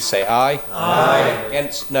favour, please say aye. Aye.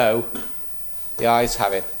 Against, no. The ayes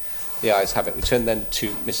have it. The ayes have it. We turn then to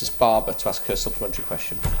Mrs. Barber to ask her supplementary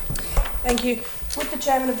question. Thank you. Would the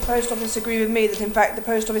Chairman of the Post Office agree with me that in fact the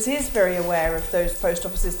Post Office is very aware of those post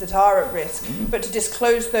offices that are at risk, but to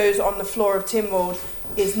disclose those on the floor of Tynwald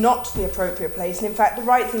is not the appropriate place, and in fact the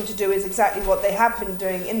right thing to do is exactly what they have been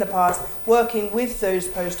doing in the past, working with those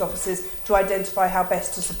post offices to identify how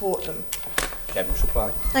best to support them? Chairman's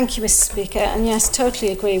reply. Thank you, Mr. Speaker, and yes,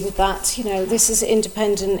 totally agree with that. You know, this is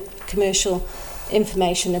independent commercial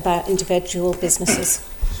information about individual businesses.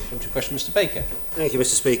 Supplementary question, Mr. Baker. Thank you,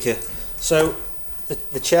 Mr. Speaker. So,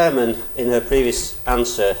 the Chairman, in her previous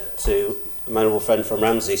answer to my honourable friend from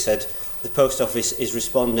Ramsey, said the Post Office is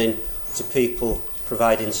responding to people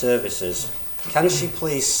providing services. Can she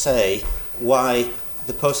please say why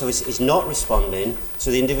the Post Office is not responding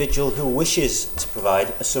to the individual who wishes to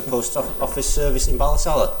provide a sub-post office service in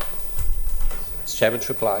Ballasalla? Chairman's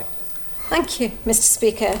reply. Thank you, Mr.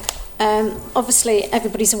 Speaker. Obviously,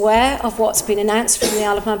 everybody's aware of what's been announced from the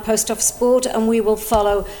Isle of Man Post Office Board, and we will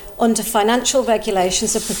follow under financial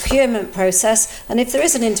regulations a procurement process. And if there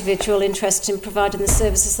is an individual interested in providing the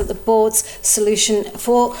services that the board's solution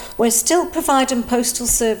for, we're still providing postal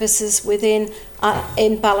services within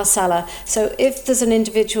in Ballasalla. So if there's an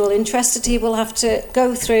individual interested, he will have to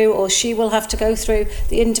go through, or she will have to go through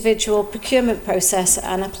the individual procurement process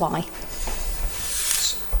and apply.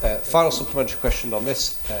 Final supplementary question on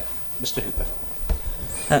this. Mr. Hooper.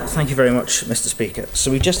 Thank you very much, Mr. Speaker. So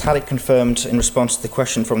we've just had it confirmed in response to the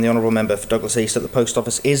question from the Honourable Member for Douglas East that the Post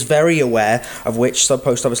Office is very aware of which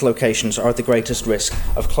sub-post office locations are at the greatest risk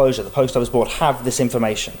of closure. The Post Office Board have this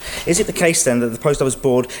information. Is it the case then that the Post Office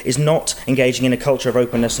Board is not engaging in a culture of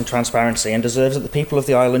openness and transparency and deserves that the people of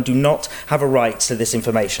the island do not have a right to this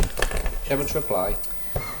information? Chairman's reply.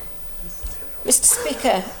 Mr.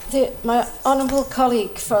 Speaker, my honourable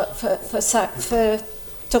colleague for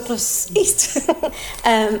Douglas East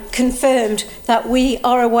confirmed that we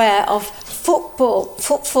are aware of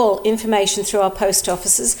footfall information through our post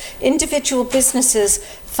offices, individual businesses,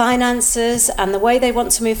 finances and the way they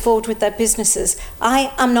want to move forward with their businesses.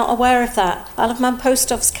 I am not aware of that. Isle of Man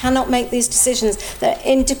Post Office cannot make these decisions. They're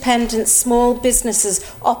independent, small businesses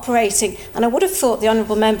operating, and I would have thought the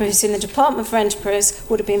honourable member who's in the Department for Enterprise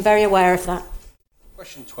would have been very aware of that.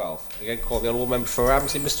 Question 12. Again, call the honourable member for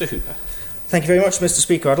Ramsey, Mr. Hooper. Thank you very much, Mr.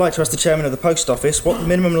 Speaker. I'd like to ask the Chairman of the Post Office what the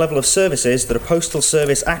minimum level of service is that a postal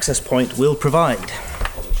service access point will provide.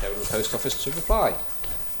 Call the Chairman of the Post Office to reply.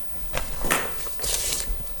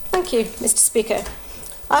 Thank you, Mr. Speaker.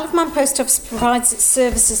 Isle of Man Post Office provides its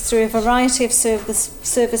services through a variety of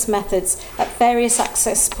service methods at various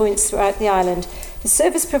access points throughout the island. The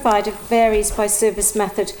service provided varies by service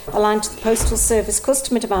method aligned to the Postal Service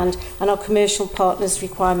customer demand and our commercial partners'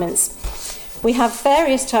 requirements. We have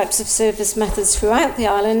various types of service methods throughout the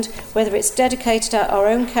island, whether it's dedicated at our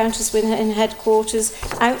own counters within headquarters,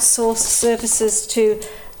 outsourced services to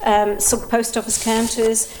sub-post office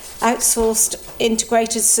counters, outsourced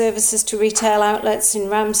integrated services to retail outlets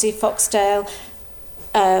in Ramsey, Foxdale,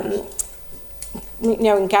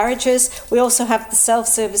 in garages. We also have the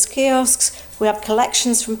self-service kiosks. We have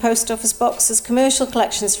collections from post office boxes, commercial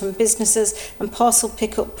collections from businesses and parcel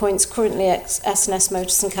pick-up points currently at S&S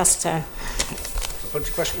Motors in Castletown.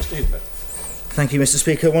 Question, Mr. Hooper. Thank you, Mr.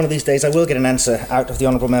 Speaker. One of these days I will get an answer out of the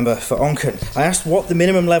Honourable Member for Onchan. I asked what the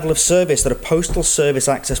minimum level of service that a postal service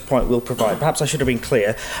access point will provide. Perhaps I should have been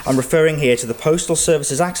clear. I'm referring here to the postal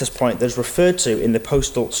services access point that is referred to in the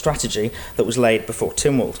postal strategy that was laid before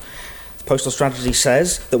Tynwald. The postal strategy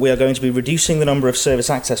says that we are going to be reducing the number of service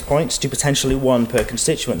access points to potentially one per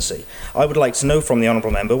constituency. I would like to know from the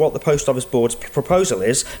Honourable Member what the Post Office Board's proposal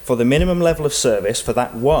is for the minimum level of service for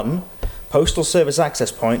that one postal service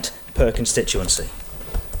access point per constituency.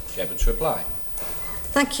 Chairman to reply.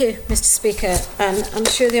 Thank you, Mr. Speaker. I'm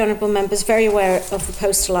sure the Honourable Member is very aware of the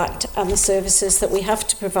Postal Act and the services that we have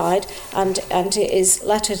to provide, and it is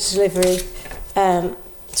letter delivery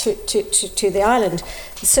to the island.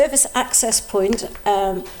 The service access point,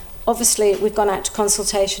 obviously we've gone out to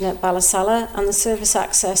consultation at Ballasalla, and the service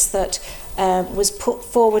access that was put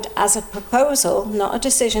forward as a proposal, not a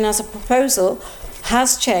decision, as a proposal,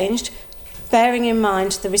 has changed, bearing in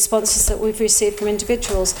mind the responses that we've received from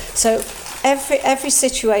individuals. So every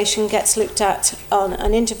situation gets looked at on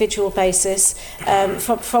an individual basis.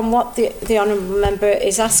 From what the Honourable Member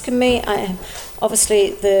is asking me,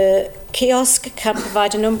 obviously the kiosk can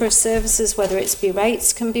provide a number of services, whether it's be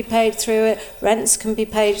rates can be paid through it, rents can be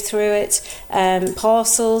paid through it,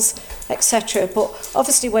 parcels, etc. But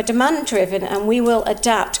obviously we're demand driven, and we will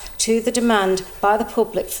adapt to the demand by the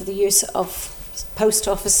public for the use of post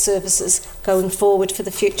office services going forward for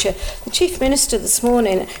the future. The Chief Minister this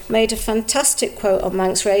morning made a fantastic quote on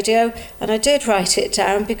Manx Radio, and I did write it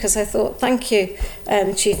down because I thought, thank you,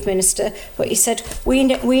 Chief Minister. But he said, we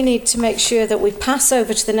need to make sure that we pass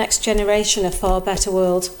over to the next generation a far better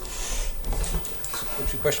world.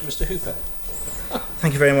 Question, Mr. Hooper.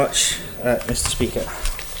 Thank you very much, Mr. Speaker.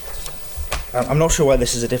 I'm not sure why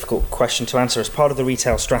this is a difficult question to answer. As part of the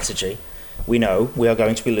retail strategy, we know we are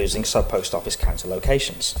going to be losing sub-post office counter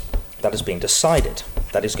locations. That has been decided.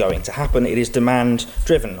 That is going to happen. It is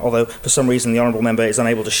demand-driven, although for some reason the Honourable Member is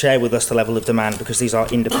unable to share with us the level of demand because these are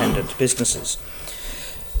independent businesses.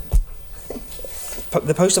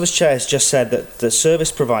 The Post Office Chair has just said that the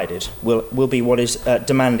service provided will be what is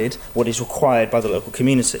demanded, what is required by the local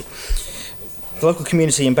community. The local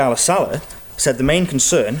community in Ballasalla said the main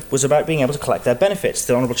concern was about being able to collect their benefits.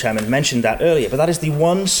 The Honourable Chairman mentioned that earlier, but that is the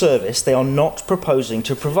one service they are not proposing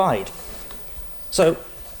to provide. So,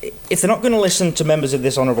 if they're not going to listen to members of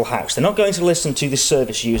this Honourable House, they're not going to listen to the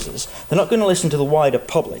service users, they're not going to listen to the wider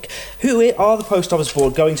public, who are the Post Office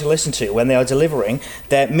Board going to listen to when they are delivering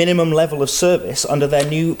their minimum level of service under their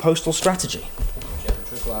new postal strategy?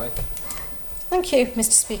 Thank you,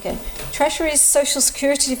 Mr. Speaker. Treasury's Social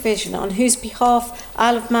Security Division, on whose behalf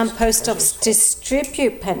Isle of Man Post Office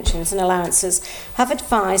distribute pensions and allowances, have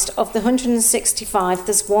advised of the 165,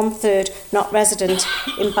 there's 1/3 not resident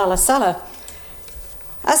in Ballasalla.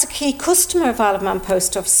 As a key customer of Isle of Man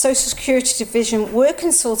Post Office, Social Security Division were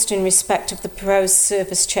consulted in respect of the proposed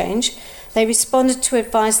service change. They responded to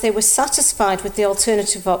advise they were satisfied with the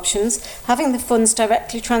alternative options, having the funds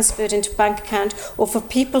directly transferred into a bank account, or for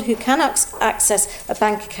people who can access a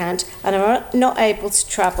bank account and are not able to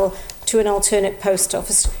travel to an alternate post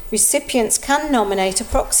office, recipients can nominate a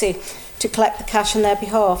proxy to collect the cash on their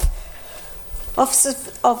behalf.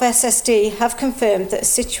 Officers of SSD have confirmed that a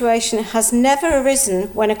situation has never arisen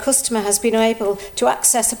when a customer has been able to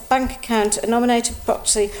access a bank account, a nominated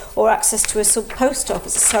proxy, or access to a sub-post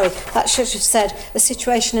office. Sorry, that should have said a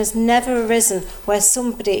situation has never arisen where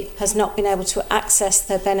somebody has not been able to access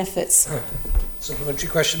their benefits. Supplementary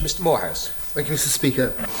question, Mr. Morehouse. Thank you, Mr.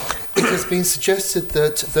 Speaker. It has been suggested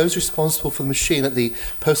that those responsible for the machine at the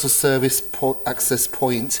Postal Service access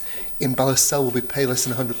point in Ballasalla will be paid less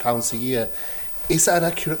than £100 a year. Is that an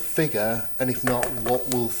accurate figure? And if not,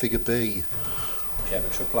 what will the figure be? Chairman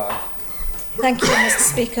to reply. Thank you,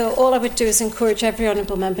 Mr. Speaker. All I would do is encourage every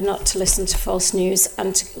honourable member not to listen to false news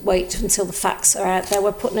and to wait until the facts are out there.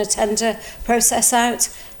 We're putting a tender process out,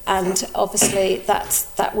 and obviously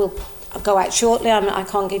that will go out shortly. I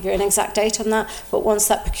can't give you an exact date on that, but once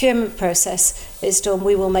that procurement process is done,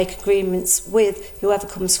 we will make agreements with whoever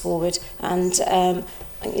comes forward. And I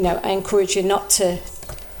encourage you not to.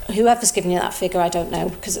 Whoever's given you that figure, I don't know,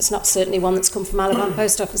 because it's not certainly one that's come from Isle of Man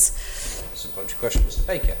Post Office. Supplementary question, Mr.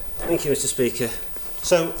 Baker. Thank you, Mr. Speaker.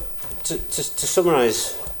 So, to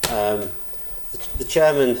summarise, the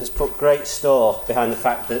Chairman has put great store behind the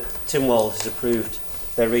fact that Tynwald has approved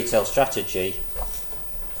their retail strategy.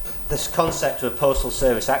 This concept of a postal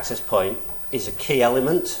service access point is a key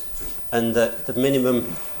element, and that the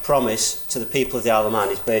minimum promise to the people of the Isle of Man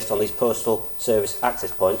is based on these postal service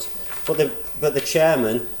access points. But the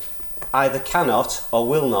Chairman either cannot or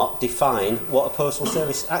will not define what a postal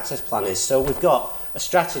service access plan is. So we've got a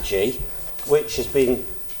strategy which has been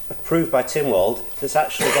approved by Tynwald that's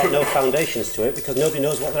actually got no foundations to it because nobody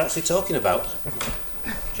knows what they're actually talking about.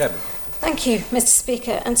 Chairman. Thank you, Mr.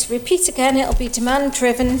 Speaker. And to repeat again, it'll be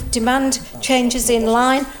demand-driven, demand changes in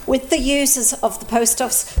line with the users of the Post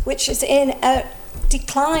Office, which is in a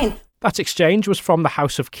decline. That exchange was from the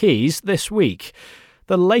House of Keys this week.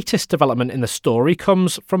 The latest development in the story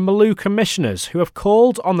comes from Maloo commissioners who have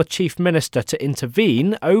called on the Chief Minister to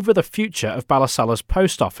intervene over the future of Ballasalla's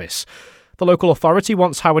post office. The local authority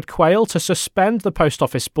wants Howard Quayle to suspend the Post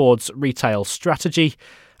Office Board's retail strategy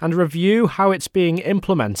and review how it's being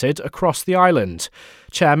implemented across the island.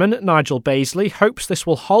 Chairman Nigel Baisley hopes this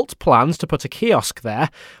will halt plans to put a kiosk there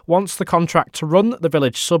once the contract to run the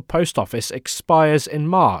village sub-post office expires in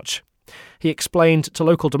March. He explained to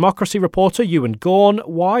local democracy reporter Ewan Gorn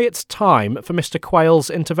why it's time for Mr Quayle's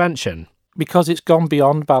intervention. Because it's gone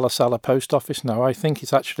beyond Ballasalla Post Office now. I think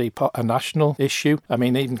it's actually a national issue. I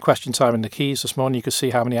mean, even Question Time in the Keys this morning, you could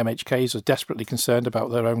see how many MHKs are desperately concerned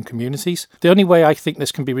about their own communities. The only way I think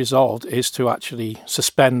this can be resolved is to actually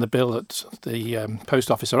suspend the bill that the Post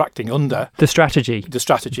Office are acting under. The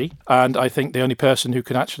strategy. And I think the only person who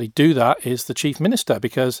can actually do that is the Chief Minister,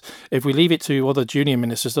 because if we leave it to other junior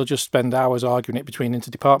ministers, they'll just spend hours arguing it between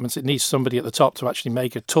interdepartments. It needs somebody at the top to actually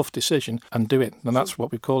make a tough decision and do it. And that's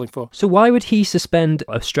what we're calling for. So why would he suspend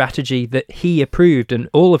a strategy that he approved and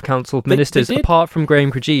all of Council ministers, apart from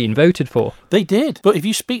Graham Cregeen, voted for? They did. But if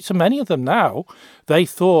you speak to many of them now, they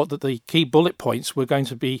thought that the key bullet points were going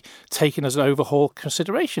to be taken as an overhaul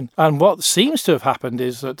consideration. And what seems to have happened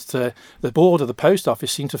is that the board of the Post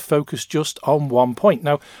Office seemed to focus just on one point.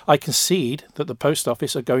 Now, I concede that the Post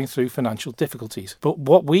Office are going through financial difficulties. But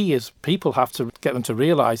what we as people have to get them to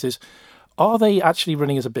realise is, are they actually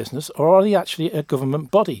running as a business, or are they actually a government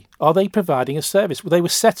body? Are they providing a service? Well, they were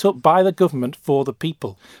set up by the government for the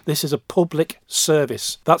people. This is a public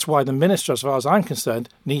service. That's why the minister, as far as I'm concerned,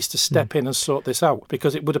 needs to step in and sort this out,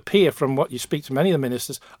 because it would appear from what you speak to many of the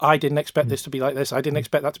ministers, I didn't expect this to be like this, I didn't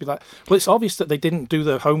expect that to be like... Well, it's obvious that they didn't do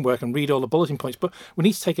their homework and read all the bulletin points, but we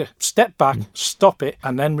need to take a step back, stop it,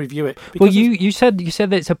 and then review it. Well, you said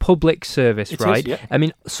that it's a public service, right? Is, yeah. I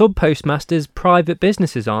mean, sub-postmasters, private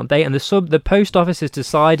businesses, aren't they? And the Post Office has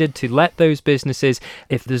decided to let those businesses,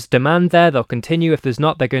 if there's demand there, they'll continue. If there's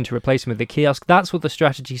not, they're going to replace them with a kiosk. That's what the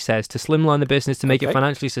strategy says, to slimline the business, to make it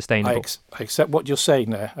financially sustainable. I accept what you're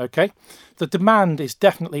saying there, okay? The demand is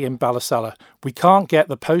definitely in Ballasalla. We can't get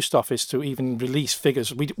the Post Office to even release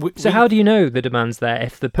figures. How do you know the demand's there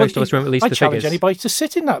if the Post Office won't release the figures? I challenge anybody to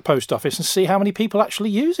sit in that Post Office and see how many people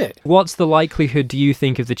actually use it. What's the likelihood, do you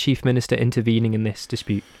think, of the Chief Minister intervening in this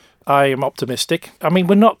dispute? I am optimistic. I mean,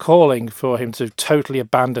 we're not calling for him to totally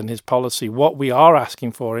abandon his policy. What we are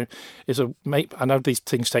asking for him is I know these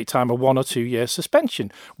things take time, a 1 or 2 year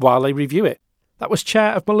suspension while they review it. That was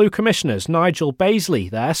Chair of Maloo Commissioners Nigel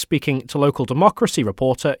Baisley there, speaking to local democracy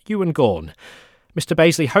reporter Ewan Gorn. Mr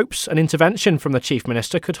Baisley hopes an intervention from the Chief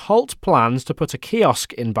Minister could halt plans to put a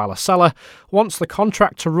kiosk in Ballasalla once the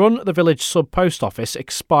contract to run the village sub-post office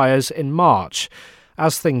expires in March.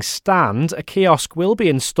 As things stand, a kiosk will be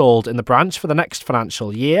installed in the branch for the next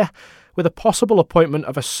financial year, with a possible appointment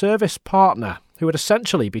of a service partner who would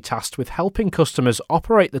essentially be tasked with helping customers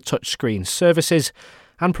operate the touchscreen services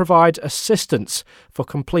and provide assistance for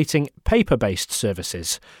completing paper-based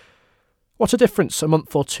services. What a difference a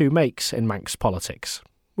month or two makes in Manx politics.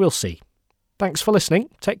 We'll see. Thanks for listening.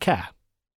 Take care.